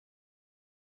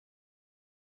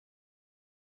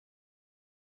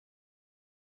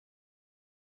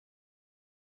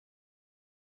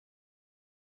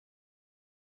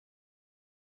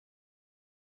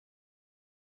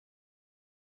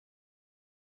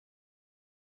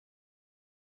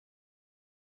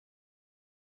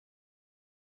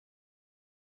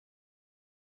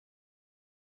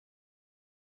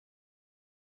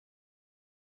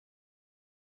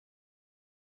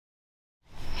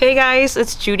Hey guys,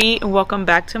 it's Judy and welcome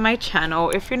back to my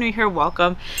channel. If you're new here,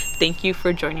 welcome. Thank you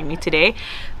for joining me today.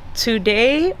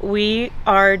 Today we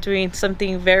are doing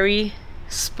something very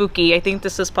spooky. I think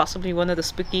this is possibly one of the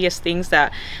spookiest things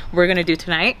that we're gonna do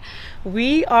tonight.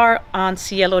 We are on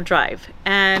Cielo Drive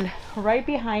and right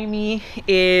behind me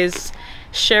is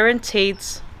Sharon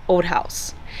Tate's old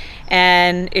house.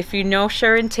 And if you know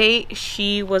Sharon Tate,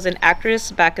 she was an actress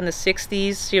back in the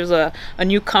 60s. She was a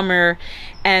newcomer,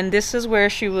 and this is where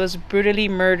she was brutally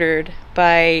murdered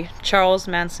by Charles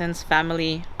Manson's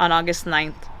family on August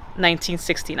 9th,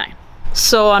 1969.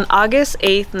 So on August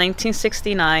 8th,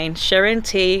 1969, Sharon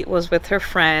Tate was with her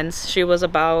friends. She was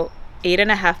about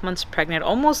 8.5 months pregnant,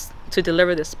 almost to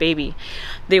deliver this baby.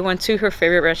 They went to her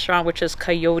favorite restaurant, which is El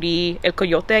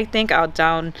Coyote, I think, out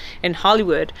down in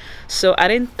Hollywood. So I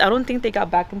don't think they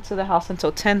got back into the house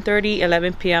until 10:30,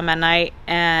 11 p.m. at night,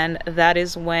 and that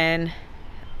is when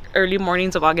early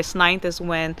mornings of August 9th is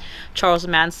when Charles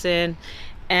Manson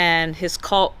and his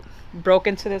cult broke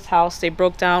into this house. They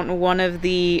broke down one of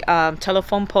the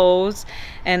telephone poles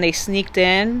and they sneaked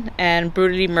in and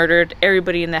brutally murdered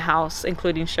everybody in the house,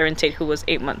 including Sharon Tate, who was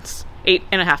 8.5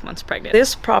 months pregnant.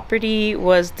 This property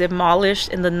was demolished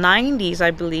in the 90s,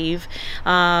 I believe,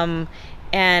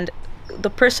 and the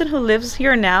person who lives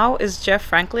here now is Jeff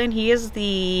Franklin. He is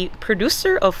the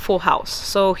producer of Full House.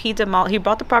 So he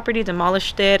bought the property,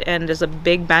 demolished it, and there's a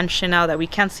big mansion now that we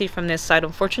can't see from this side,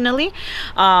 unfortunately.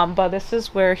 But this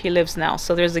is where he lives now.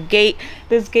 So there's a gate.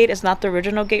 This gate is not the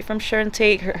original gate from Sharon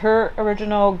Tate. Her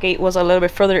original gate was a little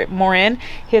bit further more in.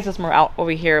 His is more out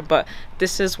over here, but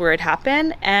this is where it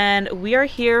happened. And we are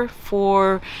here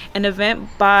for an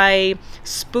event by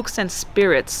Spooks and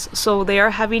Spirits. So they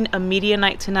are having a media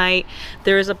night tonight.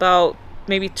 There's about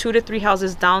maybe 2 to 3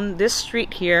 houses down this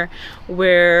street here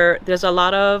where there's a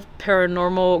lot of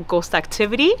paranormal ghost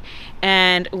activity,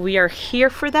 and we are here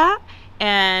for that.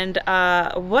 And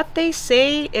what they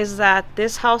say is that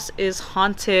this house is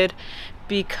haunted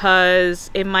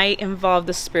because it might involve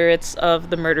the spirits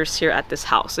of the murders here at this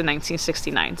house in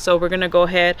 1969. So we're gonna go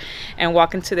ahead and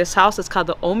walk into this house. It's called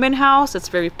the Oman House. It's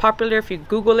very popular. If you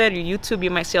Google it or YouTube,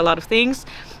 you might see a lot of things,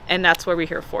 and that's what we're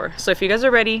here for. So if you guys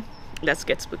are ready, let's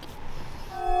get spooky.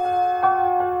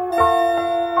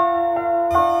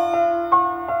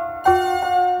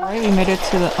 All right, we made it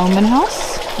to the Oman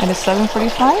House. It is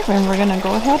 7:45, and we're gonna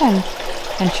go ahead and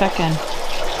check in.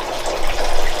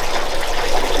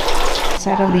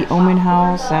 Outside of the Oman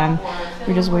House, and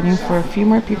we're just waiting for a few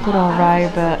more people to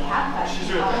arrive. But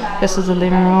this is the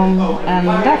living room, and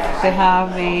look, they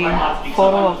have a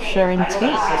photo of Sharon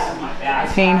Tate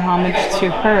paying homage to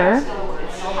her.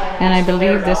 And I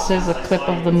believe this is a clip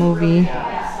of the movie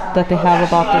that they have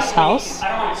about this house.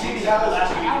 How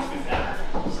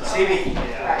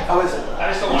is it?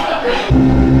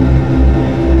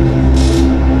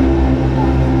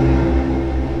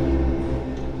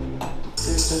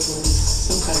 There's definitely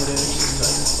some kind of energy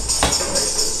present.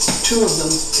 2 of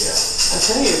them. Yeah. I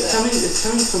tell you, it's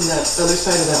coming from that other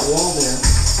side of that wall there.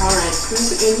 All right, who's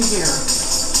in here?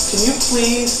 Can you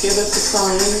please give us a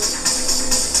sign?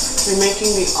 You're making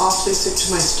me awfully sick to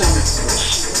my stomach. I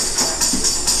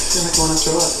feel like I want to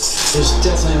throw up. There's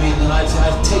definitely, I mean,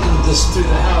 I've taken this through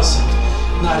the house and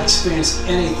not experienced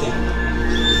anything.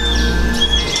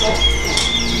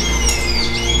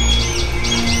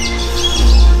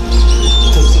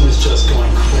 This thing is just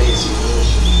going crazy.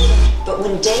 But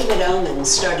when David Oman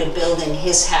started building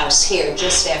his house here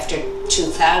just after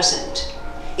 2000,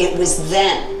 it was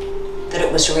then that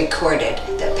it was recorded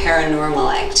that paranormal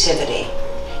activity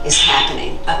is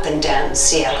happening up and down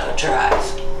Cielo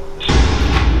Drive.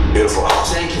 Beautiful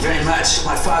house. Thank you very much.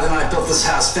 My father and I built this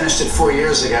house, finished it 4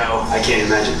 years ago. I can't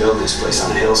imagine building this place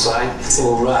on a hillside. It's a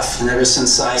little rough, and ever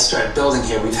since I started building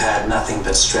here, we've had nothing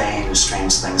but strange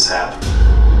things happen.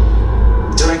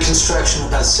 During construction,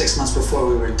 about 6 months before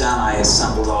we were done, I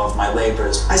assembled all of my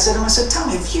laborers. I said to them, tell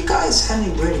me, have you guys had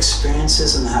any weird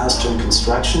experiences in the house during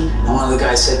construction? And one of the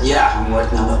guys said, yeah, I'm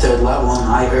working on the 3rd level, and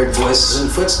I heard voices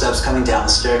and footsteps coming down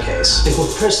the staircase. The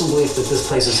personal belief that this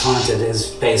place is haunted is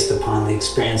based upon the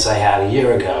experience I had a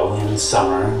year ago in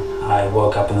summer. I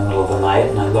woke up in the middle of the night,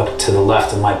 and I looked to the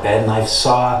left of my bed, and I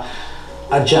saw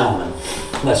a gentleman,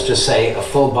 let's just say a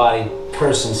full-bodied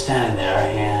person standing there,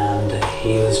 and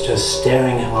he was just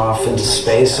staring off into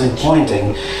space and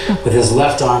pointing with his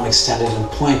left arm extended and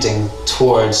pointing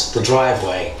towards the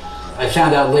driveway. I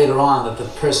found out later on that the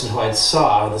person who I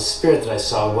saw, or the spirit that I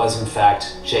saw, was in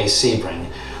fact Jay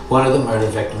Sebring, one of the murder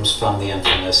victims from the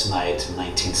infamous night in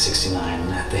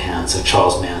 1969 at the hands of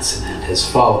Charles Manson and his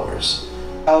followers.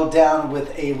 Fell down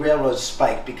with a railroad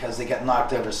spike because they got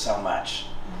knocked over so much.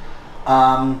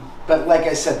 but like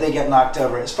I said, they get knocked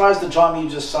over. As far as the drama you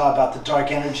just saw about the dark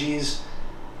energies,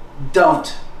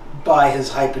 don't buy his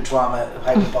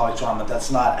hyperbolic drama.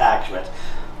 That's not accurate.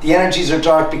 The energies are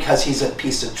dark because he's a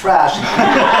piece of trash,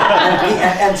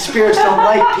 and spirits don't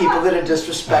like people that are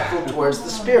disrespectful towards the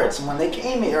spirits. And when they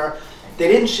came here, they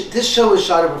didn't. This show was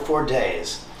shot over 4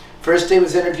 days. First day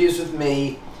was interviews with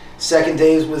me. Second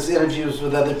day was interviews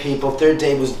with other people. Third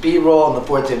day was B-roll, and the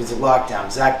fourth day was the lockdown.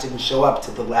 Zach didn't show up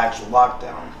to the actual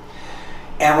lockdown.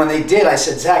 And when they did, I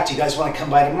said, Zach, do you guys want to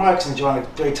come by tomorrow? Because you're on a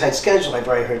very tight schedule. I've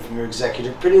already heard from your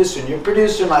executive producer and your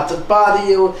producer not to bother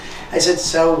you. I said,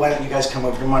 so why don't you guys come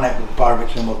over tomorrow night with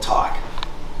barbecue and we'll talk.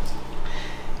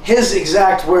 His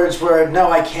exact words were,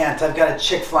 no, I can't. I've got a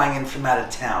chick flying in from out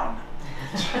of town.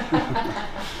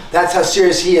 That's how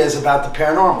serious he is about the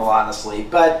paranormal, honestly.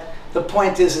 But the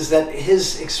point is that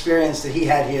his experience that he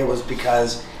had here was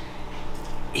because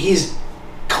he's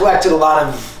collected a lot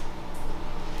of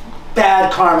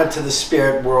bad karma to the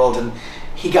spirit world, and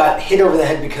he got hit over the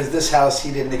head because this house,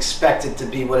 he didn't expect it to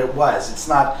be what it was. It's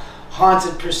not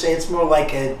haunted per se, it's more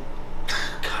like a,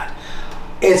 God,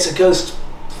 it's a ghost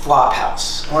flop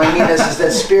house. What I mean is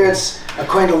that spirits,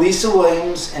 according to Lisa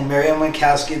Williams and Mary Ann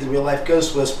Winkowski, the real life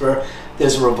ghost whisperer,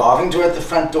 there's a revolving door at the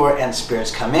front door and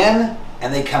spirits come in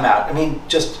and they come out. I mean,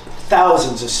 just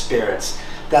thousands of spirits.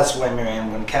 That's why Mary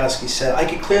Ann Winkowski said, I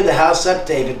could clear the house up,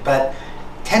 David, but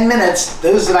 10 minutes,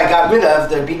 those that I got rid of,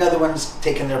 there'd be another ones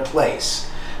taking their place.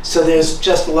 So there's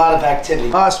just a lot of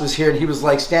activity. Boss was here and he was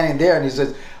like standing there and he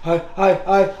says,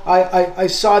 I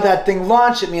saw that thing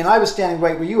launch at me and I was standing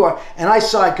right where you are and I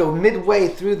saw it go midway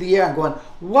through the air and going,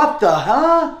 what the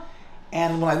huh?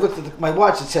 And when I looked at my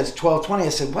watch, it says 12:20. I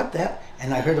said, what the hell?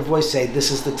 And I heard a voice say, this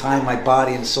is the time my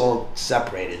body and soul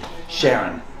separated.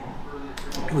 Sharon.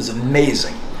 It was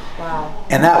amazing. Wow.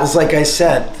 And that was, like I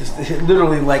said,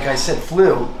 literally, like I said,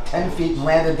 flew 10 feet and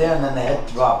landed there, and then the head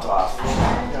dropped off.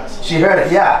 She heard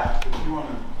it, yeah.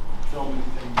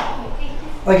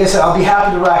 Like I said, I'll be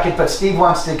happy to rock it, but Steve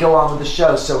wants to go on with the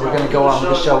show, so we're going to go on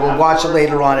with the show. We'll watch it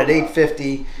later on at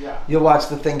 8:50. You'll watch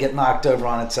the thing get knocked over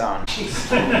on its own.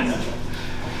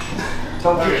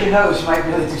 Don't pick your nose, you might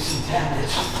really do some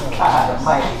damage. God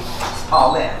almighty.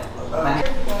 All in.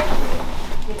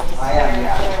 I am,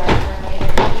 yeah.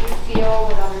 Feel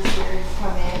when other spirits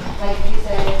come in, like you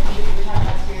said, you're talking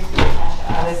about spirits being attached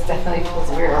to us. This definitely feels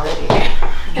weird already.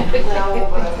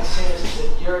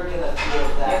 You're gonna feel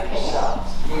that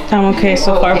yourself. I'm okay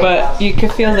so far, but you can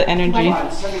feel the energy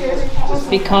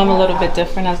become a little bit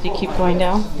different as you keep going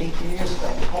down.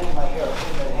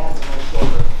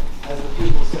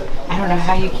 I don't know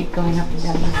how you keep going up and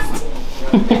down this.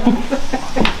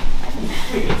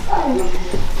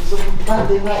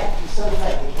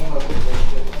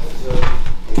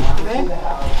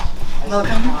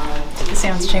 Welcome to the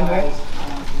Seance Chamber.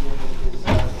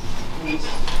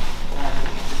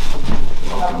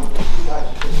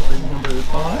 Number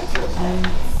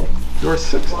 5? You're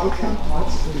 6? Okay.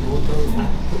 Let's see. We'll go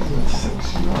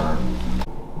 6 you are.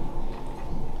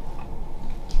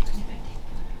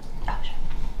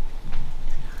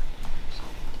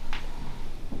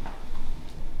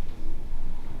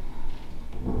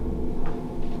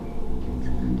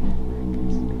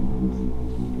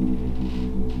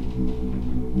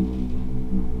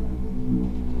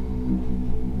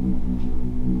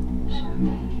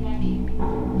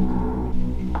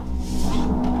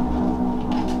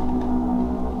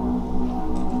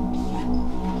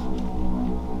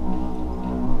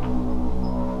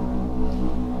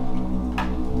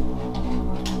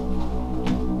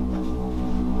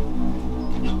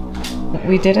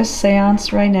 We did a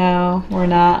seance right now. We're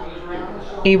not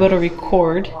able to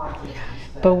record,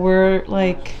 but we're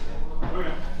like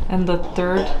in the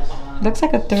third, looks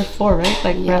like a third floor, right?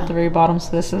 Like we're at the very bottom.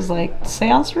 So this is like the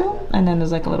seance room, and then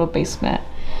there's like a little basement.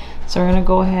 So we're gonna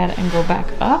go ahead and go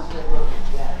back up.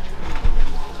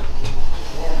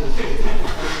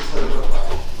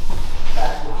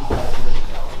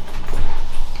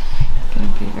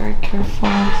 Gotta be very careful.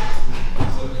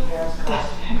 What the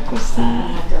heck was that?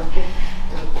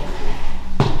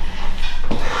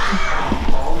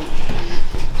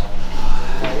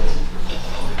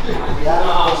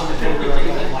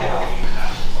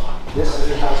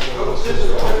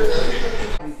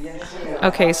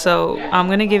 Okay, so I'm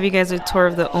gonna give you guys a tour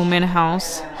of the Oman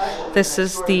House. This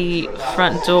is the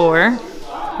front door.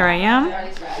 Here I am.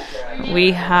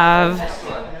 We have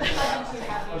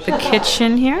the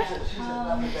kitchen here.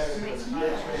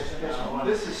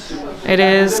 It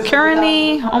is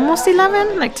currently almost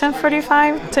 11, like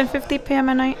 10:45, 10:50 p.m.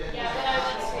 at night.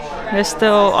 There's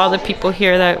still all the people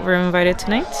here that were invited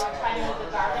tonight.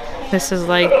 This is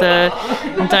like the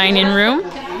dining room.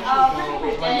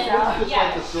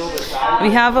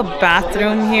 We have a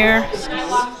bathroom here.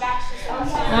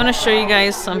 I want to show you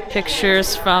guys some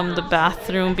pictures from the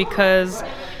bathroom because,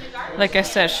 like I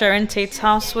said, Sharon Tate's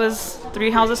house was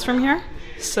 3 houses from here.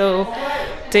 So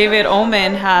David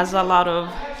Oman has a lot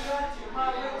of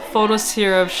photos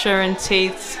here of Sharon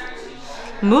Tate's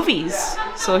movies.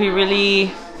 So he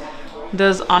really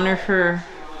does honor her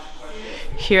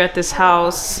here at this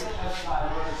house.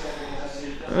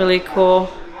 Really cool.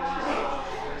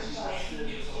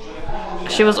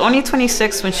 She was only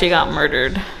 26 when she got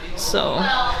murdered. So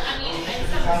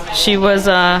she was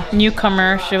a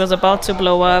newcomer. She was about to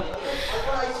blow up.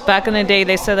 Back in the day,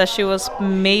 they said that she was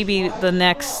maybe the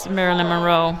next Marilyn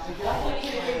Monroe.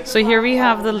 So here we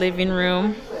have the living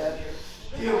room.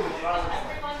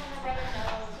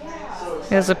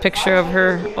 There's a picture of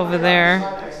her over there.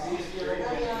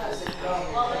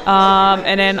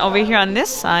 And then over here on this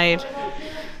side,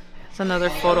 there's another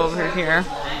photo of her here.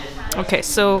 Okay,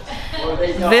 so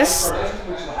this,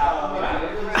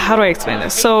 how do I explain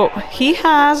this? So he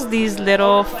has these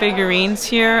little figurines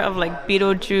here of like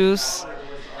Beetlejuice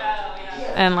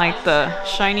and like the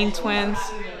Shining Twins.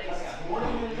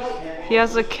 He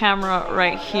has a camera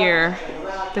right here.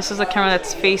 This is a camera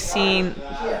that's facing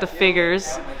the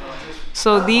figures.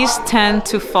 So these tend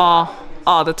to fall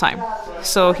all the time.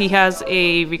 So he has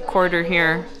a recorder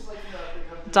here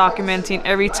documenting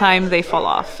every time they fall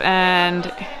off.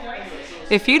 And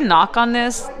if you knock on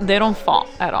this, they don't fall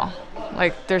at all.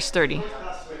 Like, they're sturdy.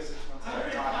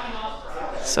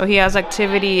 So he has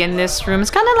activity in this room.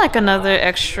 It's kind of like another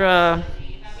extra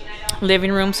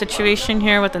living room situation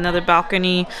here with another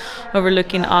balcony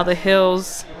overlooking all the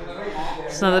hills.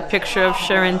 There's another picture of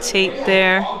Sharon Tate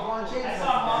there.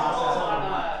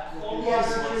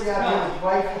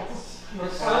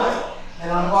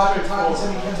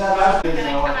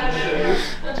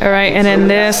 Alright, and then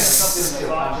this,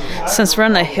 since we're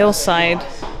on the hillside,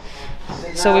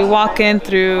 so we walk in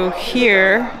through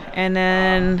here, and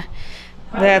then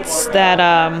that's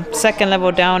that second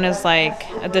level down is like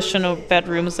additional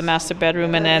bedrooms, the master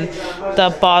bedroom, and then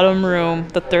the bottom room,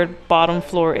 the third bottom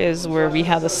floor, is where we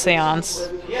have the seance.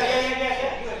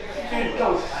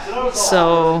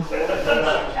 So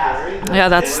yeah,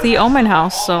 that's the Oman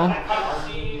House. So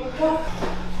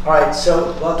alright,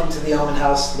 so welcome to the Oman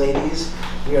House, ladies.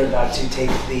 We are about to take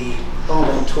the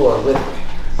Oman tour with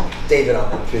David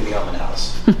Oman through the Oman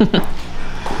House.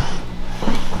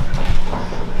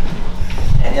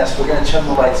 And yes, we're going to turn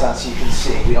the lights on so you can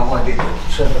see. We don't want to get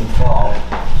trip and fall.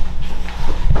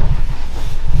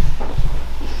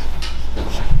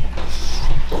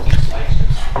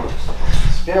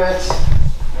 Spirits,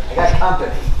 I got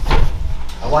company.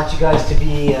 I want you guys to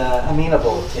be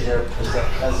amenable to their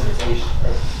presentation,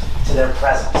 to their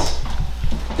presence.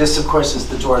 This, of course, is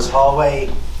the doors hallway.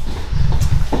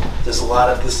 There's a lot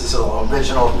of, this is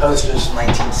original posters from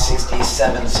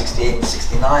 1967, 68, and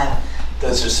 69.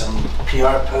 Those are some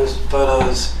PR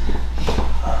photos.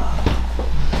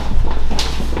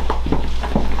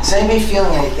 Is anybody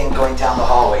feeling anything going down the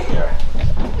hallway here?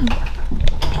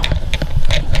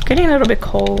 getting a little bit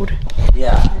cold.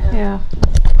 Yeah. Yeah.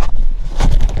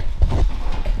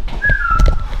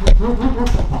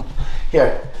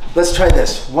 Here, let's try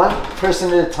this. One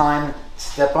person at a time,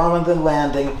 step on the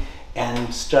landing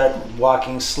and start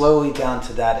walking slowly down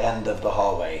to that end of the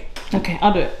hallway. Okay,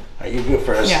 I'll do it. All right, you go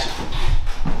first. Yeah.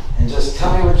 And just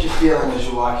tell me what you're feeling as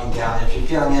you're walking down, if you're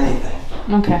feeling anything.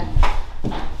 Okay.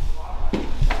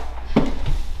 I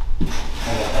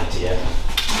got an idea.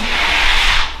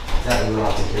 That we don't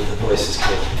have to hear the voices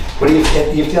good. What are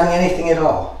you feeling anything at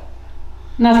all?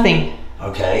 Nothing.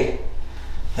 Okay.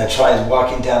 Now try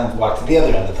walking down, walk to the other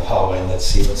end of the hallway and let's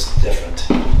see what's different.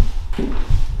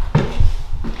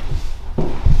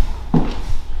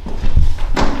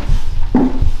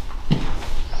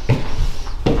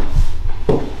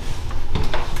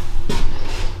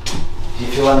 Do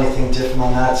you feel anything different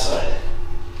on that side?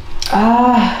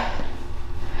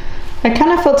 I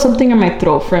kind of felt something in my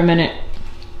throat for a minute.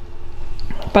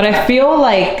 But I feel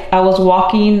like I was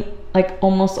walking like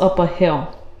almost up a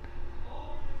hill.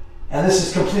 And this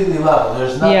is completely level.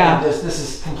 There's nothing. Yeah. This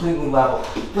is completely level.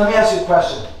 Let me ask you a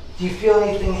question. Do you feel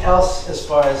anything else as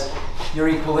far as your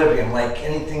equilibrium? Like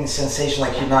anything sensation,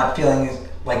 like you're not feeling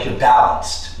like you're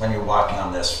balanced when you're walking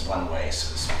on this one way,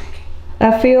 so to speak?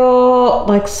 I feel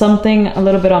like something a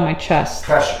little bit on my chest.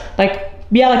 Pressure. Like,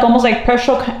 yeah, like almost like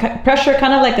pressure,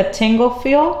 kind of like a tingle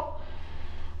feel.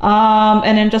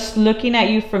 And then just looking at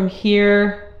you from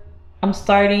here, I'm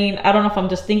starting, I don't know if I'm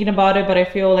just thinking about it, but I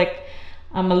feel like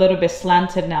I'm a little bit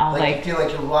slanted now. Like you feel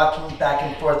like you're walking back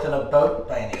and forth in a boat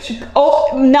by any chance? Oh,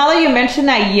 now that you mention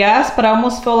that, yes, but I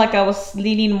almost feel like I was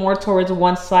leaning more towards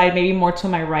one side, maybe more to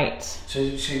my right. So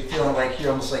you're feeling like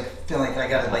you're almost like feeling like I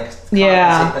gotta like compensate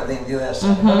yeah. by leaning to the other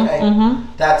side. Okay,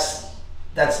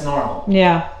 that's normal.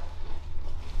 Yeah.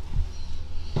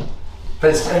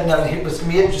 But it's, no, what's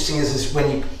gonna be interesting is when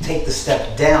you take the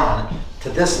step down to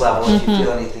this level, if you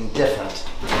feel anything different.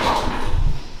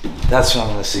 That's what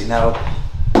I'm gonna see now.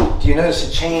 Do you notice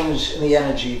a change in the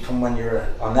energy from when you're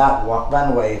on that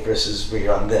runway versus where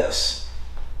you're on this?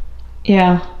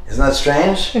 Yeah. Isn't that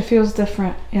strange? It feels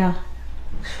different, yeah.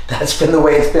 That's been the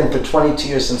way it's been for 22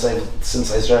 years since I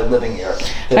started living here.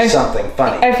 There's something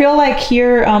funny. I feel like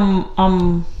here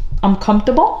I'm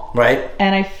comfortable. Right.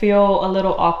 And I feel a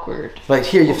little awkward. Like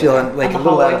here you feel like a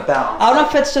little hallway. out of balance. I don't know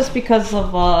if it's just because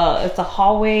of it's a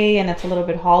hallway and it's a little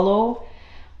bit hollow,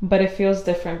 but it feels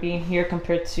different being here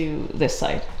compared to this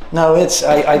side. No, it's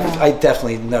I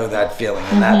definitely know that feeling,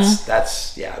 and that's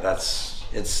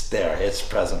it's there. It's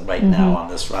present right now on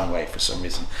this runway for some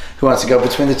reason. Who wants to go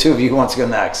between the two of you? Who wants to go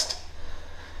next?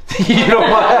 You don't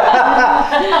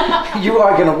want. You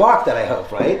are going to walk that, I hope,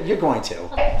 right? You're going to.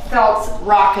 I felt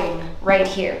rocking right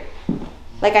here.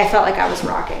 Like I felt like I was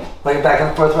rocking. Like back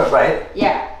and forth, right?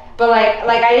 Yeah. But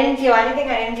like I didn't feel anything,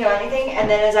 and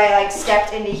then as I like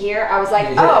stepped into here, I was like,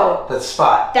 oh, the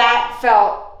spot. that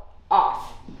felt off.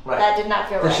 Right. That did not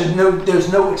feel right.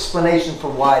 There's no explanation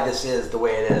for why this is the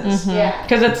way it is. Yeah.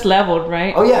 Because it's leveled,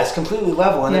 right? Oh yeah, it's completely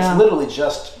level, and it's literally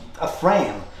just a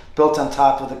frame built on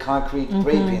top of the concrete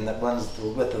draping that runs the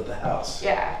width of the house.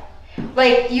 Yeah.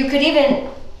 Like you could even,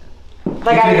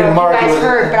 like You I could don't even know if mark you it guys with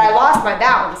heard, but I lost my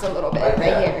balance a little bit Right right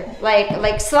there. here.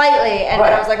 Like slightly, and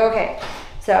then I was like, okay.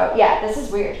 So yeah, this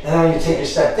is weird. And then when you take your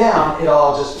step down, it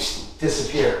all just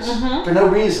disappears for no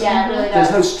reason. Yeah, it really There's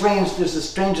does. There's the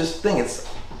strangest thing.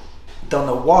 Don't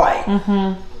know why.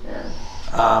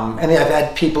 And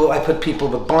I put people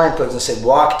with blindfolds and said,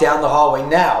 walk down the hallway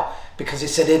now, because they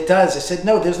said it does. I said,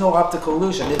 no, there's no optical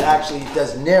illusion. It actually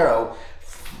does narrow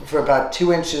for about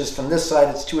 2 inches from this side.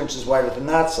 It's 2 inches wider than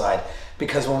that side,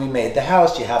 because when we made the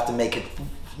house, you have to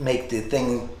make the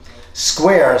thing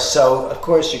square. So of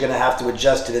course you're going to have to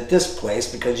adjust it at this place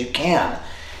because you can.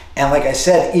 And like I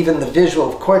said, even the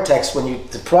visual cortex, when you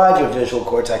deprive your visual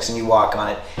cortex and you walk on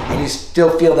it and you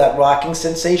still feel that rocking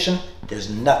sensation, there's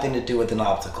nothing to do with an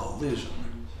optical illusion.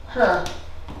 Huh.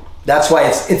 That's why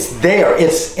it's there.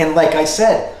 And like I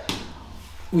said,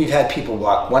 we've had people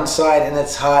walk one side and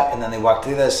it's hot, and then they walk to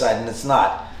the other side and it's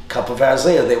not. A couple of hours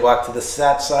later, they walk to that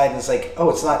side and it's like, oh,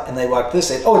 it's not. And they walk this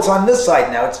side. Oh, it's on this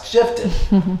side now. It's shifted.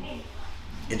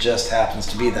 It just happens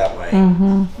to be that way.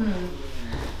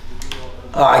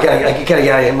 Oh, I gotta get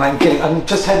out of here. I'm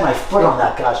just had my foot on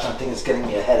that gosh darn thing. It's getting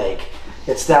me a headache.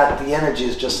 It's that the energy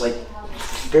is just like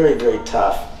very, very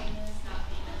tough.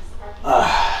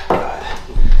 God.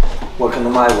 Welcome to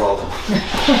my world.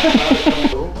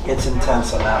 It's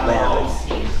intense on that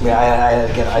landing. Yeah,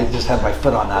 I just had my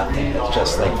foot on that thing. It's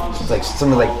just like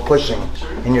something like pushing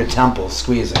in your temple,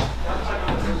 squeezing.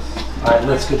 All right,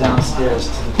 let's go downstairs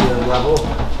to the third level.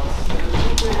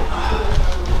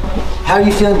 How are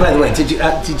you feeling, by the way?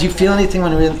 Did you feel anything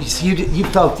when you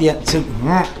felt the? So,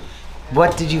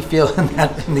 what did you feel in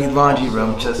the laundry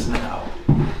room just now?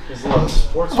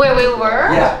 Where we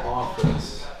were? Yeah.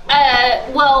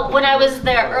 Well, when I was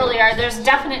there earlier, there's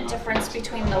definite difference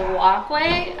between the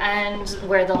walkway and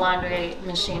where the laundry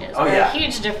machine is. Oh, yeah. A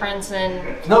huge difference in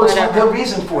No, there's whatever. no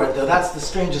reason for it though. That's the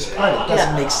strangest part. It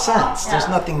doesn't make sense. There's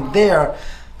nothing there.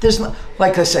 There's no,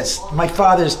 like I said, my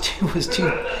father's was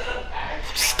too.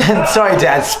 Sorry,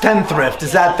 Dad. Spendthrift.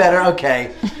 Is that better?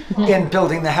 Okay. In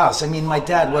building the house, I mean, my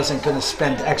dad wasn't going to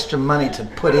spend extra money to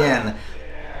put in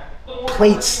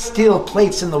steel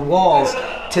plates in the walls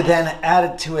to then add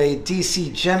it to a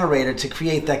DC generator to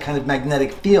create that kind of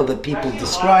magnetic field that people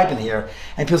describe in here.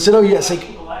 And people said, oh yeah, it's like,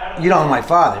 you don't know my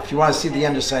father. If you want to see the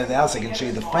underside of the house, I can show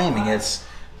you the framing. It's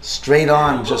straight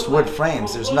on, just wood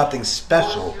frames. There's nothing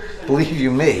special. Believe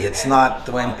you me, it's not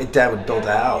the way my dad would build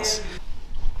a house.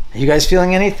 Are you guys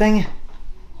feeling anything?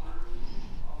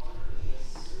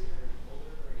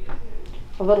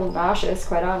 A little nauseous,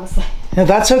 quite honestly. No,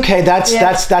 that's okay. That's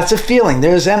a feeling.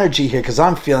 There's energy here because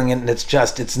I'm feeling it, and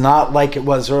it's not like it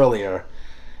was earlier.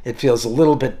 It feels a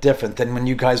little bit different than when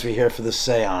you guys were here for the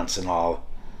seance and all.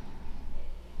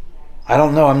 I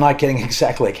don't know. I'm not getting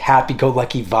exactly like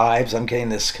happy-go-lucky vibes. I'm getting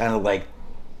this kind of like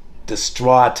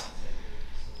distraught.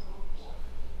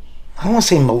 I don't want to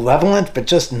say malevolent, but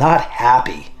just not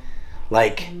happy.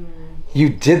 Like, you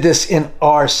did this in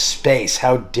our space.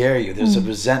 How dare you? There's a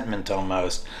resentment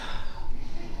almost.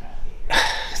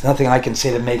 There's nothing I can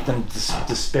say to make them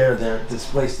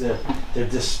displace their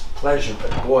displeasure.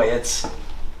 But boy, it's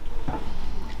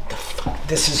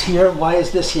this is here. Why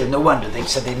is this here? No wonder they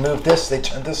said they moved this. They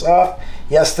turned this off.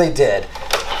 Yes, they did.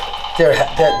 All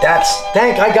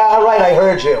right. I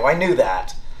heard you. I knew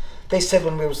that. They said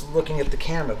when we was looking at the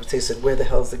camera, they said, "Where the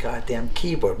hell's the goddamn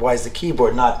keyboard? Why is the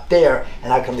keyboard not there?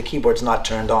 And how come the keyboard's not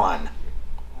turned on?"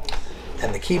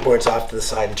 And the keyboard's off to the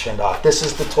side and turned off. This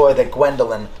is the toy that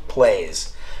Gwendolyn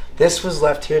plays. This was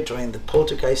left here during the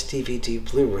Poltergeist DVD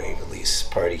Blu-ray release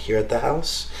party here at the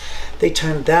house. They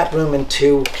turned that room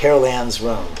into Carol Ann's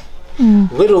room.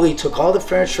 Literally took all the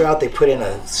furniture out. They put in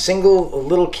a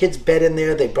little kid's bed in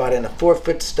there. They brought in a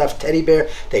 4-foot stuffed teddy bear.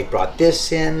 They brought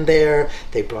this in there.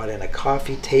 They brought in a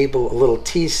coffee table, a little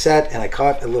tea set, and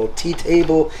a little tea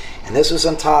table. And this was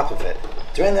on top of it.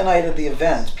 During the night of the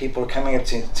event, people were coming up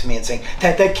to me and saying,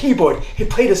 that keyboard, it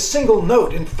played a single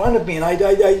note in front of me. And I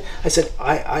said,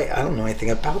 I don't know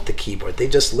anything about the keyboard. They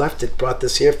just left it, brought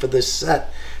this here for the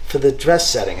set, for the dress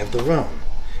setting of the room.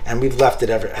 And we've had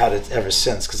it ever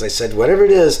since, because I said, whatever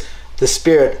it is, the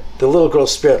little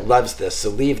girl's spirit loves this, so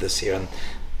leave this here. And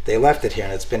they left it here,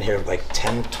 and it's been here like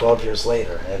 10, 12 years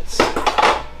later.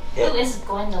 Who is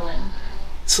Gwendolyn?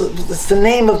 So it's the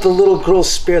name of the little girl's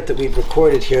spirit that we've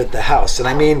recorded here at the house. And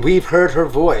I mean, we've heard her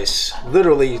voice,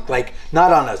 literally, like,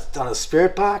 not on a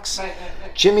spirit box. Right.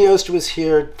 Jimmy Oster was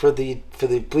here for the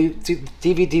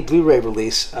DVD Blu-ray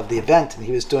release of the event, and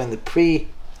he was doing the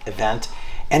pre-event.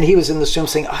 And he was in this room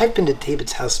saying, I've been to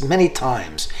David's house many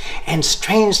times, and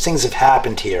strange things have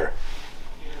happened here.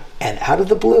 And out of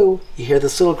the blue, you hear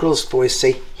this little girl's voice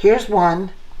say, here's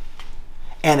one.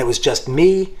 And it was just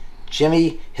me,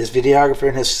 Jimmy, his videographer,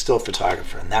 and his still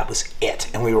photographer. And that was it.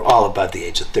 And we were all above the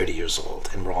age of 30 years old,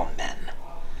 and we're all men.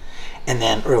 And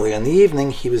then earlier in the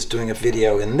evening, he was doing a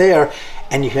video in there,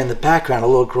 and you hear in the background a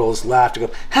little girl's laughter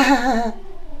go, ha ha ha.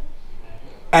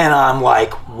 And I'm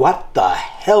like, what the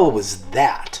hell was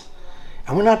that?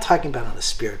 And we're not talking about on a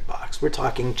spirit box. We're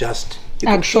talking just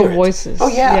actual voices. Oh,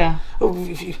 yeah.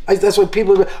 That's what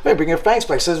people bring your Frank's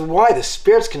back. Says, why? The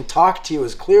spirits can talk to you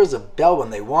as clear as a bell when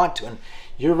they want to. And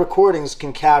your recordings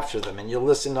can capture them. And you'll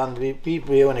listen on the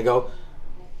review and you go,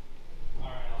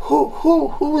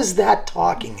 who is that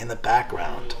talking in the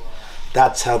background?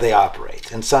 That's how they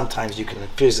operate. And sometimes you can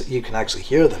actually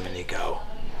hear them and you go,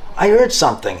 I heard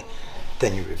something.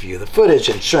 Then you review the footage,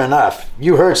 and sure enough,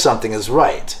 you heard something is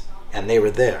right, and they were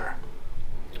there.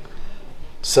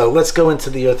 So let's go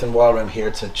into the earthen wall room here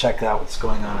to check out what's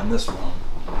going on in this room.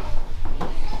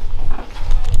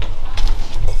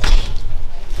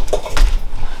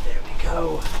 There we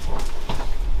go.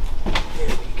 There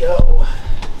we go.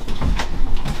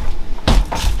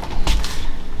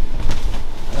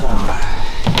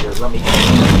 Here, let me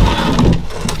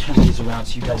turn these around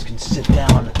so you guys can sit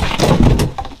down.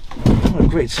 Oh,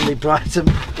 great. Somebody brought some.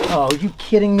 Oh, are you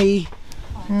kidding me?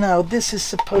 No, this is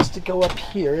supposed to go up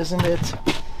here, isn't it?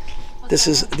 This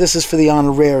is for the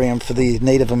honorarium for the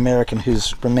Native American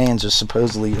whose remains are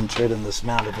supposedly interred in this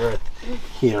mound of earth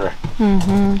here.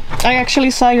 I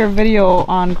actually saw your video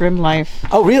on Grim Life.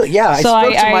 Oh, really? Yeah, I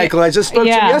spoke to Michael. I just spoke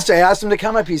to him yesterday. I asked him to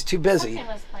come up. He's too busy.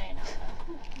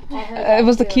 It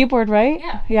was the keyboard, right?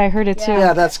 Yeah, I heard it too.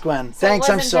 Yeah, that's Gwen. Thanks,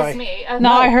 I'm sorry.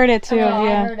 No, I heard it too.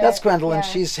 Yeah, that's Gwendolyn. Yeah.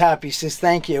 She's happy. She says,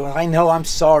 thank you. And I know, I'm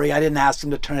sorry. I didn't ask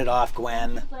him to turn it off,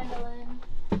 Gwen. Gwendolyn.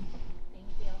 Thank you.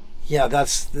 Yeah,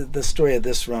 that's the story of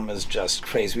this room is just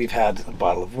crazy. We've had a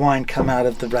bottle of wine come out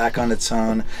of the rack on its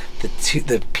own.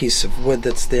 The piece of wood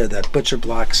that's there, that butcher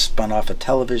block, spun off a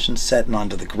television set and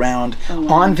onto the ground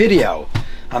on video,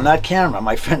 on that camera.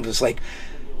 My friend was like,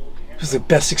 it was the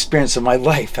best experience of my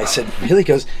life. I said, really? He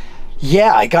goes,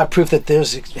 yeah, I got proof that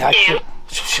there's actual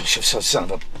son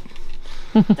of a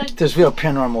there's real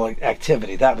paranormal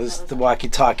activity. That was the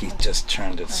walkie-talkie just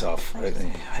turned itself. I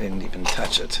didn't even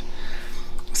touch it.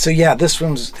 So yeah, this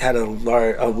room's had a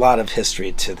lot of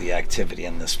history to the activity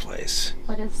in this place.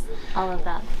 What is all of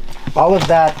that? All of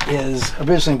that is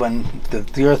originally when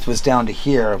the earth was down to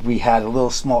here, we had a little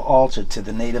small altar to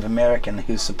the Native American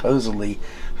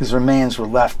whose remains were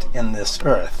left in this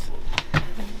earth.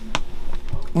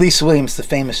 Lisa Williams, the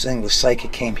famous English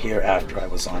psychic, came here after I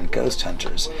was on Ghost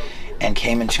Hunters and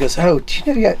came and she goes, oh, do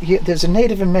you know there's a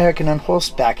Native American on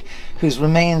horseback his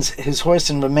remains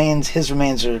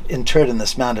are interred in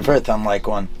this mound of earth. I'm like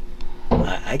going,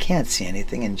 I can't see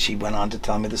anything. And she went on to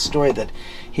tell me the story that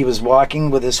he was walking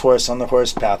with his horse on the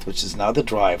horse path, which is now the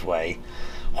driveway.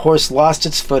 Horse lost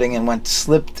its footing and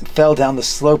fell down the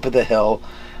slope of the hill.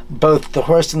 both the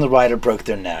horse and the rider broke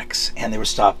their necks, and they were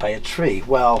stopped by a tree.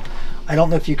 Well, I don't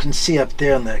know if you can see up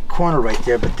there in the corner right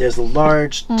there, but there's a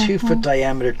large 2-foot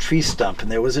diameter tree stump,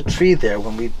 and there was a tree there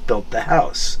when we built the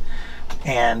house.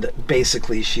 And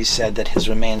basically she said that his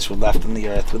remains were left in the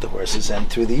earth with the horses, and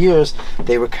through the years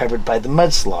they were covered by the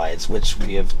mudslides, which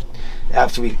we have,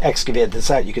 after we excavated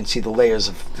this out, you can see the layers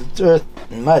of earth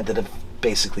and mud that have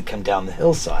basically come down the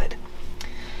hillside.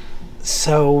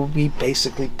 So we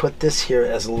basically put this here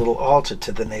as a little altar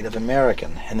to the Native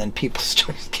American, and then people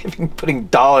started putting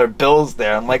dollar bills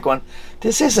there. I'm like going,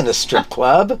 this isn't a strip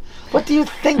club. What do you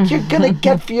think you're gonna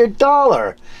get for your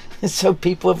dollar? And so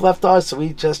people have left ours, so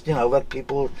we just, let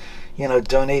people,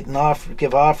 donate and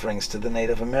give offerings to the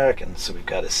Native Americans. So we've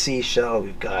got a seashell,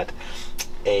 we've got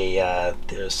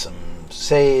there's some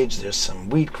sage, there's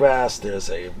some wheatgrass, there's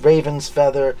a raven's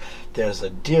feather, there's a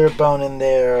deer bone in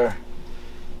there.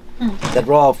 That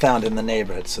were all found in the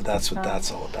neighborhood, so that's what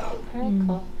that's all about. Very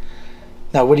cool.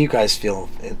 Now, what do you guys feel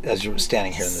as you're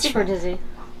standing here in this Super room? dizzy.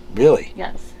 Really?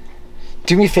 Yes.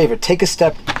 Do me a favor, take a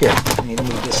step here. I need to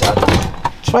move this out.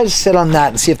 Try to sit on that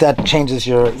and see if that changes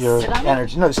your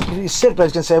energy. No, you sit, but I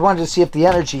was going to say, I wanted to see if the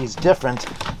energy is different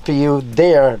for you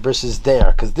there versus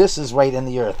there, because this is right in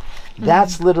the earth.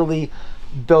 That's literally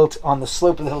built on the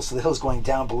slope of the hill, so the hill's going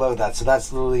down below that, so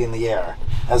that's literally in the air.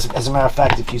 As a matter of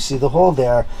fact, if you see the hole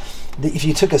there, if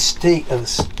you took a stick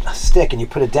and you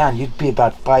put it down, you'd be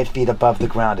about 5 feet above the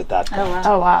ground at that point. Oh, wow.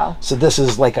 Oh, wow. So this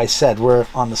is, like I said, we're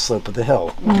on the slope of the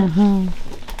hill.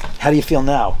 How do you feel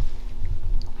now?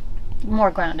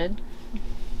 More grounded.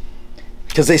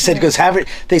 Because they said, goes have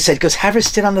her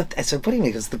sit on the. I said, what do you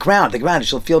mean? Because the ground.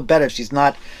 She'll feel better if she's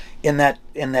not in that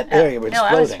area where it's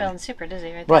floating. I was feeling super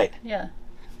dizzy right there. Right. Yeah.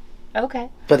 Okay.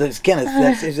 But again,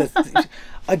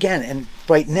 again, and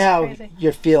right now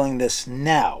you're feeling this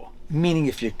now. Meaning,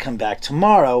 if you come back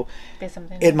tomorrow,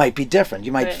 it might be different.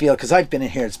 You might feel, because I've been in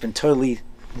here, it's been totally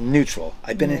neutral.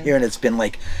 I've been in here and it's been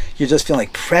like you're just feeling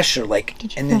like pressure,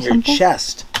 like, and in your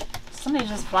chest. Somebody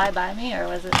just fly by me, or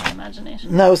was it my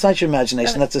imagination? No, it's not your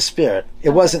imagination. That's a spirit.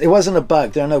 It wasn't. It wasn't a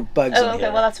bug. There are no bugs in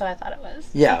here. Well, that's what I thought it was.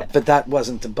 Yeah, okay. But that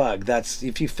wasn't a bug. That's,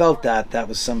 if you felt that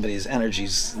was somebody's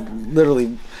energies.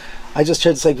 Literally, I just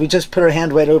heard, it's like we just put our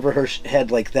hand right over her head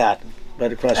like that,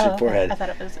 right across your forehead. I thought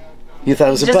it was. You thought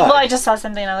it was a bug. Well, I just saw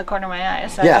something out of the corner of my eye.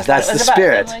 So yeah, that's the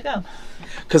spirit. I'm like, oh.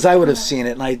 Because I would have seen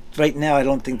it, and right now I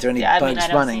don't think there are any bugs I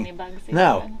don't running. See any bugs either.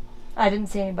 No. I didn't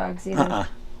see any bugs either.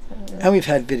 And we've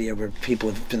had video where people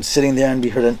have been sitting there and we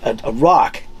heard a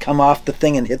rock come off the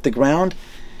thing and hit the ground.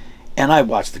 And I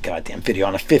watched the goddamn video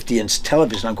on a 50-inch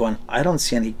television. I'm going, I don't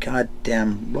see any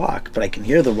goddamn rock, but I can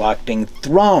hear the rock being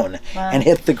thrown and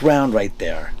hit the ground right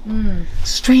there.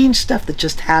 Strange stuff that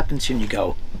just happens to you, and you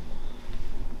go,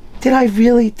 did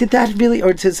that really,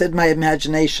 or is it my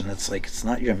imagination? It's like, it's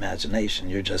not your imagination.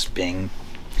 You're just being,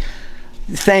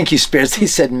 thank you, spirits, he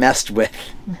said, messed with.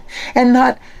 And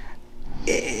not,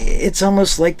 it's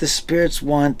almost like the spirits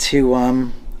want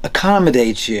to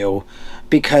accommodate you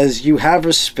because you have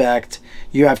respect,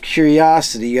 you have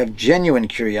curiosity, you have genuine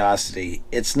curiosity.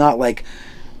 It's not like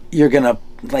you're gonna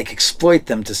like exploit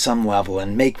them to some level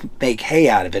and make hay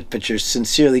out of it, but you're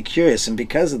sincerely curious, and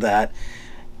because of that,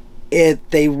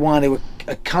 they want to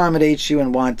accommodate you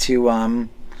and want to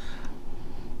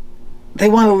they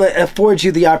want to afford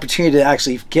you the opportunity to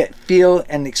actually feel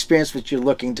and experience what you're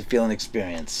looking to feel and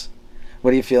experience.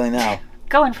 What are you feeling now?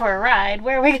 Going for a ride.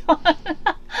 Where are we going?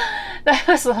 That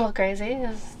was a little crazy. It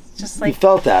was just like, you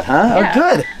felt that, huh? Yeah. Oh,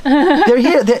 good. They're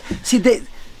here.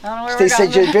 They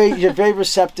said you're very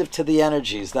receptive to the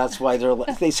energies. That's why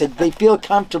they said they feel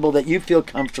comfortable, that you feel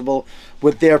comfortable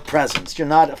with their presence. You're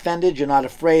not offended. You're not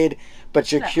afraid,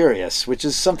 but you're curious, which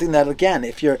is something that, again,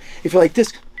 if you're like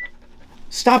this,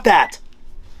 stop that.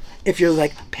 If you're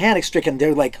like panic stricken,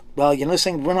 they're like, well, you know,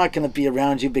 saying we're not going to be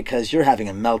around you because you're having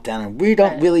a meltdown, and we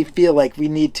don't really feel like we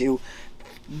need to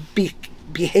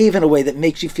behave in a way that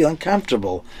makes you feel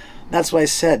uncomfortable. That's why I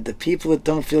said the people that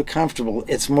don't feel comfortable,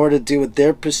 it's more to do with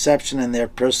their perception and their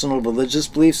personal religious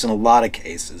beliefs in a lot of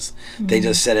cases. They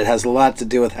just said it has a lot to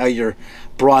do with how you're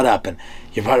brought up, and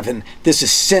you're brought up in this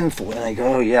is sinful, and I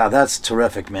go, oh yeah, that's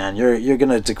terrific, man. You're going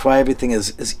to decry everything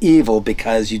as evil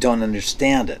because you don't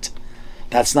understand it.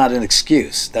 That's not an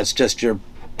excuse. That's just your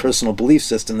personal belief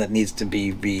system that needs to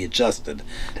be readjusted.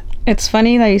 It's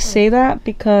funny that you say that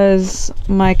because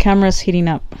my camera's heating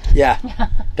up. Yeah,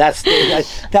 that's yeah.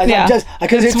 I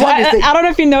don't know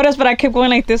if you noticed, but I kept going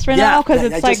like this right now because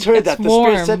it's like, I just heard that.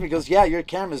 warm. The spirit said, because your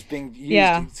camera's being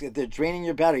used. Yeah. They're draining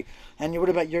your battery. And what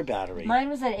about your battery? Mine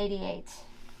was at 88,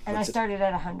 and I started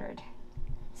at 100. So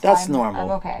that's normal.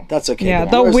 I'm okay. That's okay. Yeah,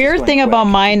 the weird thing about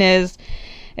mine is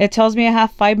It tells me I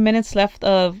have 5 minutes left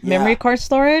of memory card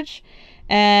storage,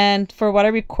 and for what I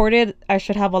recorded, I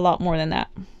should have a lot more than that.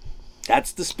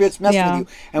 That's the spirits messing with you.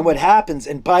 And what happens,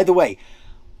 and by the way,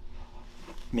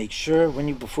 make sure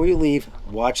before you leave,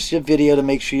 watch your video to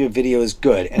make sure your video is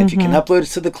good. And if you can upload it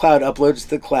to the cloud, upload it to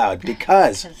the cloud.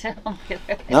 Because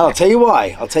no, I'll tell you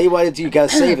why. You gotta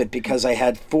save it, because I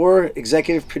had 4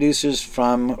 executive producers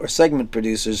or segment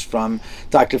producers from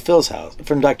Dr. Phil's house,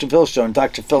 from Dr. Phil's show, and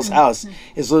Dr. Phil's house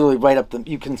is literally right up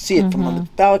you can see it from on the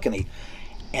balcony.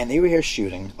 And they were here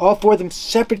shooting, all 4 of them,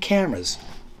 separate cameras.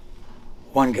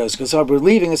 One goes, oh, we're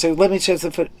leaving. I said, let me check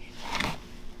the foot.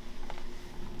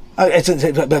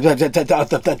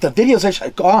 The videos are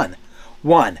gone.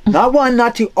 Not one,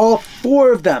 not 2, all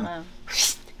 4 of them.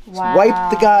 Wow.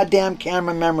 Wiped the goddamn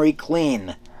camera memory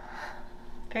clean.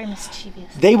 Very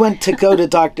mischievous. They went to go to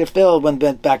Dr. Phil,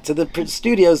 went back to the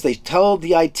studios. They told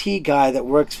the IT guy that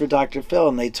works for Dr. Phil,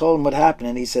 and they told him what happened,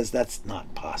 and he says, that's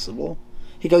not possible.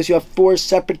 He goes, you have 4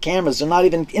 separate cameras. They're not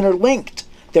even interlinked.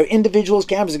 They're individual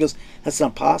cameras. He goes, that's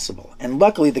not possible. And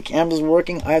luckily, the cameras were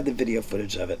working. I have the video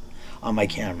footage of it on my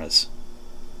cameras.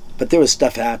 But there was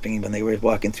stuff happening when they were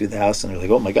walking through the house, and they're like,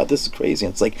 oh my God, this is crazy.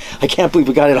 And it's like, I can't believe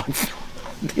we got it on film.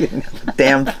 They didn't have the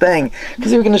damn thing.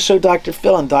 Because they were going to show Dr.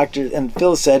 Phil, and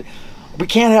Phil said, we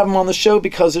can't have him on the show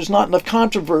because there's not enough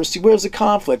controversy. Where's the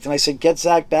conflict? And I said, get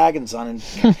Zach Baggins on and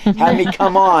have me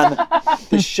come on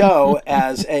the show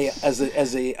as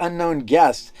a unknown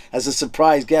guest, as a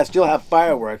surprise guest. You'll have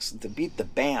fireworks to beat the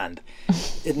band.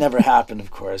 It never happened,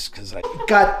 of course, because I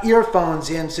got earphones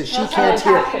in, so she can't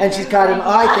hear, and she's got an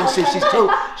eye thing, so she's told.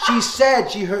 She said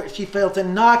she felt a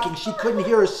knocking. She couldn't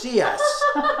hear or see us.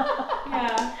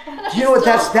 Yeah. Do you know what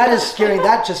that is scary?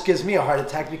 That just gives me a heart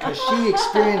attack, because she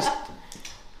experienced.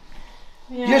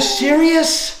 Yeah. You're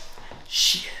serious?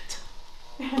 Shit.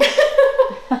 Did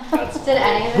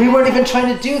any of We weren't even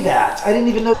trying to do that. I didn't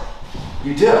even know.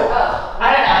 You do? I don't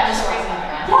know. I'm just raising my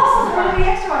hand. Yes, where did the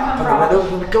extra one come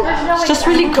from? It's just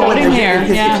really cold in here.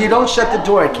 If you don't shut the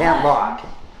door, it can't lock.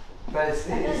 But it's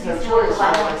notorious. People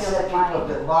have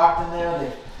been locked in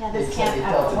there. They said they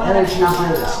felt an energy in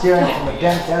there. They're staring from the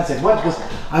vent down. I said, what? Because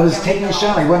I was taking a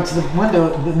shower. I went to the window,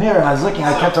 the mirror, and I was looking.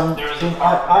 I kept on doing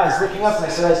eyes looking up, and I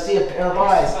said, I see a pair of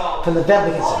eyes from the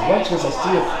vent. Like I said, what? Because I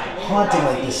see it haunting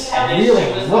like this really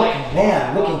looking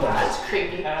man looking back. That's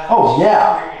creepy. Oh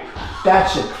yeah,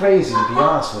 that's shit crazy, to be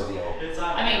honest with you.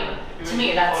 I mean, to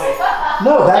me, that's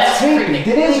that's creepy.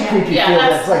 It is a creepy yeah, feeling.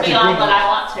 that's Like beyond what I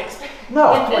want to experience.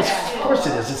 No, of course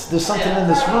it is. There's something in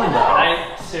this room though.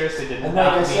 I seriously did And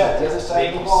not like I said, the other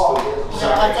side of the wall. No,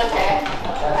 it's okay.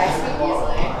 I speak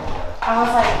easily. I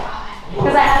was like,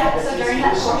 because I had it, so during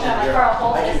that portion, I'm like, for a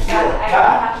whole day, I have to go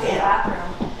to the bathroom.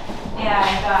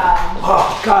 And,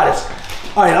 oh God, it's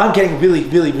all right. I'm getting really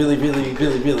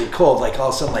cold. Like all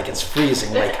of a sudden, like it's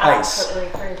freezing, like ice.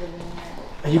 absolutely crazy in here.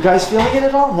 Are you guys feeling it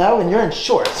at all? No, and you're in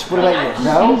shorts. What about you?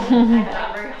 No.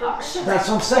 That's what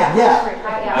I'm saying.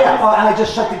 Yeah. Oh, and I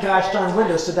just shut the gosh darn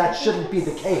window, so that shouldn't be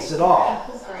the case at all.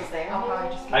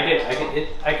 I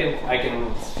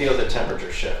can feel the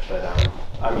temperature shift, but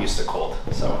I'm used to cold,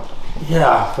 so.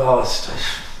 Yeah, well,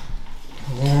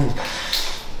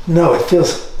 no, it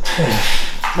feels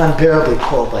unbearably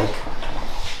cold, like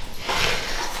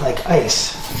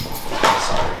ice.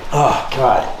 Sorry. Oh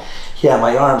God. Yeah,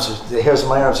 the hairs of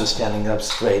my arms are standing up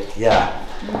straight. Yeah.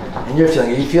 And are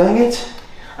you feeling it?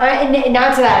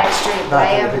 Not to that extreme, but I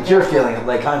am. But you're feeling it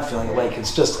like I'm feeling it, like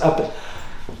it's just up.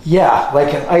 Yeah,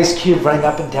 like an ice cube running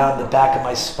up and down the back of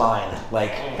my spine,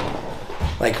 like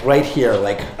right here,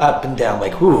 like up and down,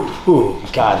 like ooh,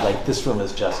 God, like this room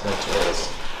is just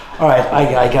notorious. All right,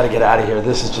 I gotta get out of here.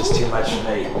 This is just too much for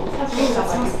me.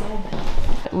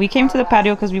 We came to the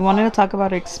patio because we wanted to talk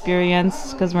about our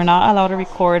experience, because we're not allowed to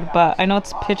record, but I know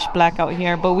it's pitch black out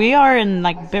here, but we are in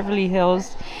like Beverly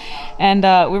Hills, and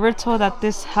we were told that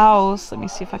this house, let me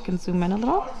see if I can zoom in a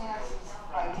little.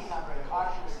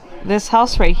 This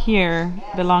house right here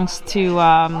belongs to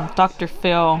Dr.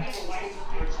 Phil,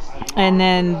 and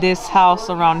then this house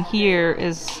around here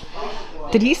is,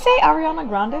 did he say Ariana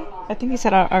Grande? I think he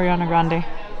said Ariana Grande.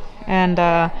 And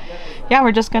yeah,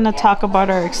 we're just gonna talk about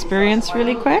our experience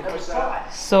really quick.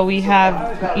 So we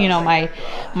have, you know,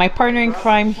 my partner in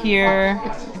crime here,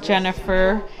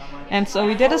 Jennifer, and so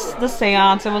we did the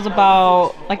seance. It was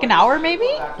about like an hour, maybe.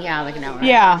 Yeah, like an hour.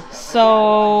 Yeah.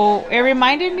 So it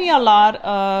reminded me a lot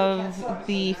of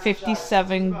the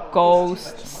 57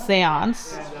 Ghost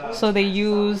seance. So they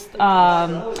used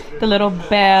the little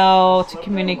bell to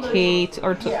communicate,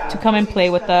 or to come and play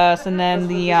with us, and then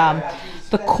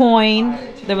the coin.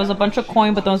 There was a bunch of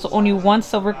coin, but there was only one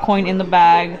silver coin in the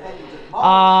bag.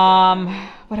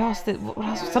 what else did, what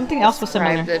else? Something else was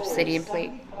similar. The obsidian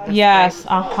plate. Yes,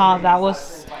 that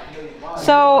was.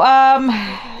 So,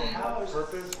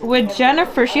 with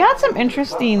Jennifer, she had some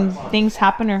interesting things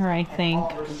happen to her, I think.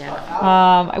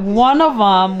 One of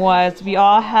them was we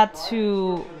all had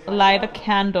to light a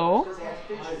candle,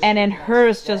 and then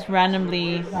hers just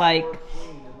randomly, like,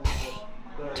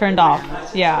 turned off.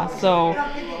 Yeah, so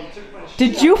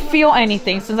did you feel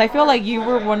anything? Since I feel like you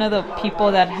were one of the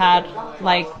people that had,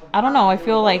 like, I don't know, I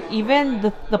feel like even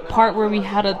the part where we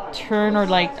had to turn, or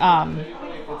like,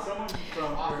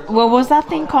 what was that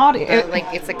thing called? Like,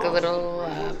 it's like a little,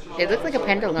 it looked like a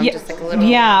pendulum, yeah, just like a little.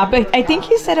 Yeah, but I think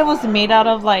he said it was made out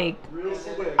of like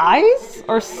eyes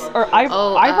or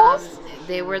eyeballs.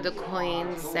 They were the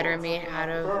coins that are made out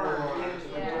of.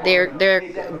 They're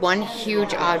one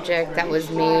huge object that was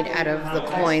made out of the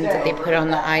coins that they put on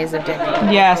the eyes of dead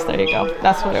people. Yes, there you go.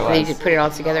 That's what it was. They just put it all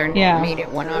together and made it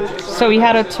one object. So we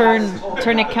had to turn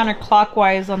it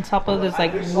counterclockwise on top of this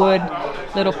like wood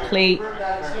little plate,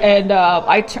 and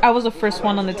I was the first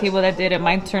one on the table that did it.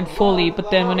 Mine turned fully,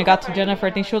 but then when it got to Jennifer,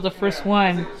 I think she was the first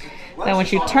one. Then when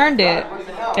she turned it,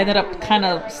 ended up kind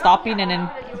of stopping and then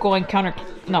going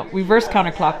reverse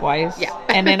counterclockwise. Yeah.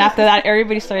 And then after that,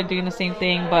 everybody started doing the same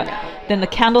thing. But then the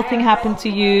candle thing happened to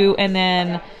you, and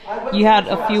then you had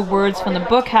a few words from the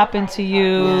book happen to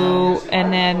you,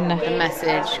 and then the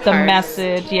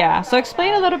message. Yeah. So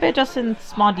explain a little bit, just in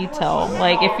small detail,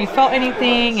 like if you felt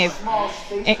anything, if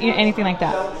anything like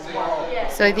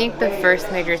that. So I think the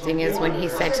first major thing is when he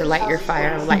said to light your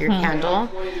fire, light your candle.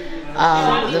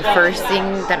 The first thing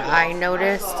that I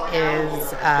noticed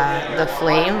is the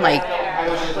flame. Like,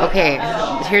 okay,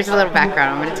 here's a little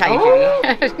background. I'm going to tell you,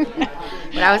 Judy.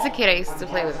 When I was a kid, I used to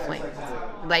play with flames.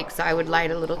 Like, so I would light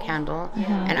a little candle,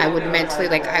 and I would mentally,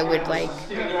 I would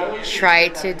try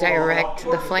to direct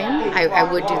the flame. I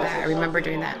would do that. I remember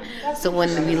doing that. So when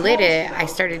we lit it, I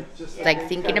started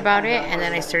thinking about it, and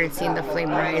then I started seeing the flame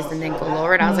rise and then go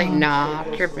lower, and I was like, nah,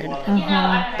 I'm tripping.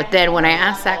 But then when I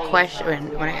asked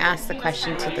the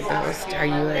question to the ghost, are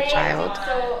you a child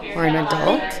or an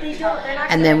adult?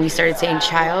 And then we started saying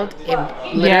child, it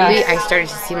literally, I started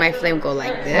to see my flame go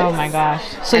like this. Oh my gosh.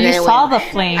 So you saw the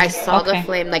flame. I saw the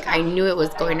flame. I knew it was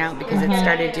going out because it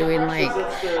started doing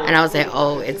and I was like,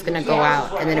 oh, it's gonna go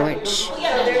out, and then it went shh.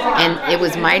 And it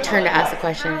was my turn to ask the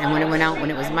question, and when it went out, when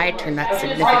it was my turn, that's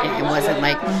significant. It wasn't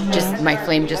just my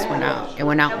flame just went out. It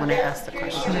went out when I asked the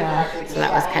question. So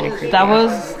that was kind of creepy. That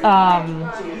was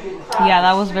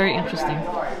that was very interesting.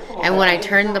 And when I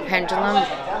turned the pendulum,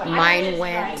 mine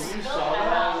went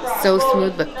so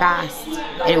smooth but fast,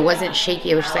 and it wasn't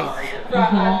shaky. It was just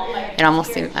it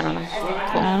almost seemed, I don't know,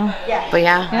 cool. But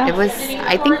yeah, it was.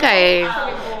 I think I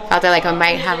felt that I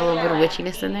might have a little bit of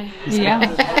witchiness in there. Yeah,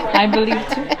 I believe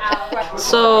too.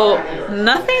 So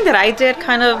nothing that I did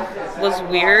kind of was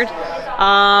weird.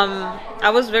 I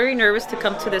was very nervous to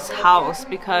come to this house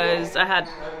because I had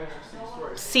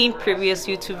seen previous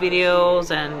YouTube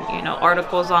videos and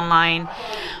articles online,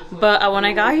 but when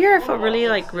I got here I felt really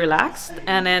relaxed,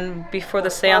 and then before the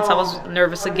seance I was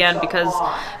nervous again because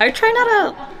I try not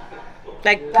to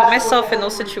put myself in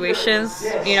those situations.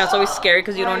 It's always scary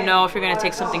because you don't know if you're going to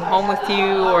take something home with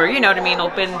you, or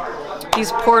open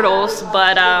these portals.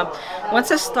 But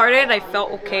once it started, I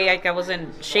felt okay. I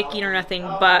wasn't shaking or nothing,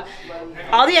 but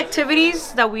all the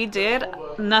activities that we did,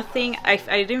 nothing, I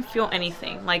didn't feel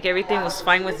anything. Everything was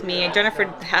fine with me. And Jennifer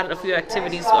had a few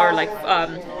activities or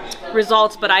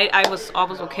results, but I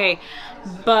was okay.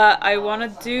 But I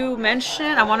want to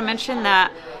mention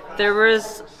that there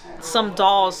was some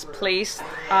dolls placed.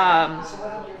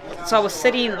 So I was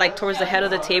sitting towards the head of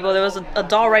the table. There was a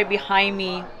doll right behind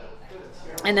me,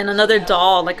 and then another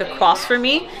doll across from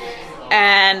me.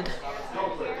 And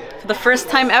for the first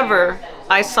time ever,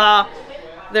 I saw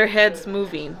their heads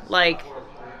moving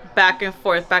back and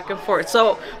forth, back and forth.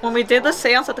 So when we did the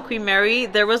seance at the Queen Mary,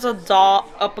 there was a doll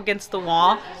up against the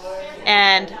wall,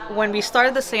 and when we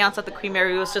started the seance at the Queen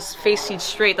Mary, it was just facing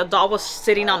straight. The doll was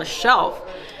sitting on a shelf.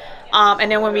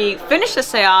 And then when we finished the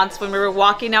seance, when we were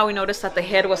walking out, we noticed that the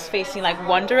head was facing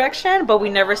one direction, but we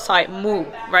never saw it move,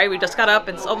 right? We just got up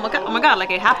and oh my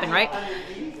god, it happened, right?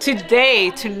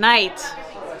 Tonight,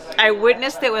 I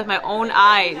witnessed it with my own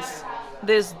eyes.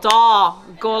 This doll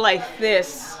go like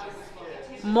this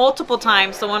multiple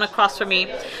times. The one across from me,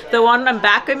 the one on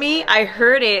back of me, I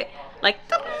heard it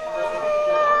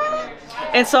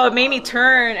and so it made me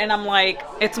turn, and I'm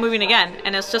it's moving again,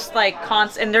 and it's just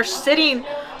constant. And they're sitting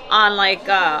on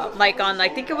on I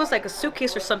think it was a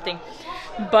suitcase or something.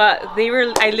 but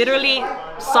I literally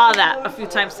saw that a few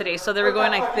times today. So they were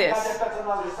going like this.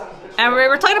 And we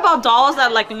were talking about dolls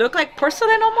that like look like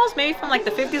porcelain almost, maybe from like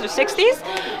the 50s or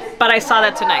 60s. But I saw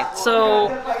that tonight. So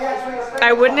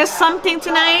I witnessed something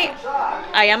tonight.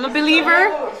 I am a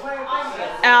believer.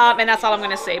 And that's all I'm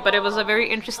gonna say. But it was a very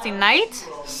interesting night.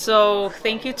 So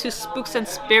thank you to Spooks and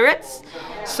Spirits.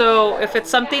 So if it's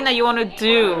something that you want to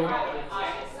do,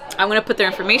 I'm gonna put their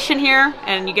information here,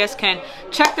 and you guys can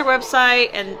check their website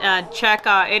and check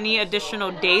any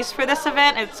additional days for this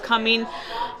event. It's coming.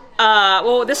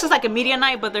 Well, this is like a media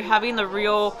night, but they're having the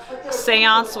real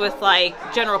seance with like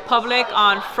general public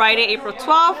on Friday, April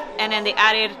 12th, and then they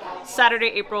added Saturday,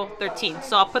 April 13th.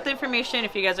 So I'll put the information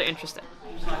if you guys are interested.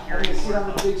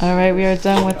 All right, we are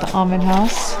done with the Oman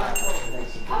House.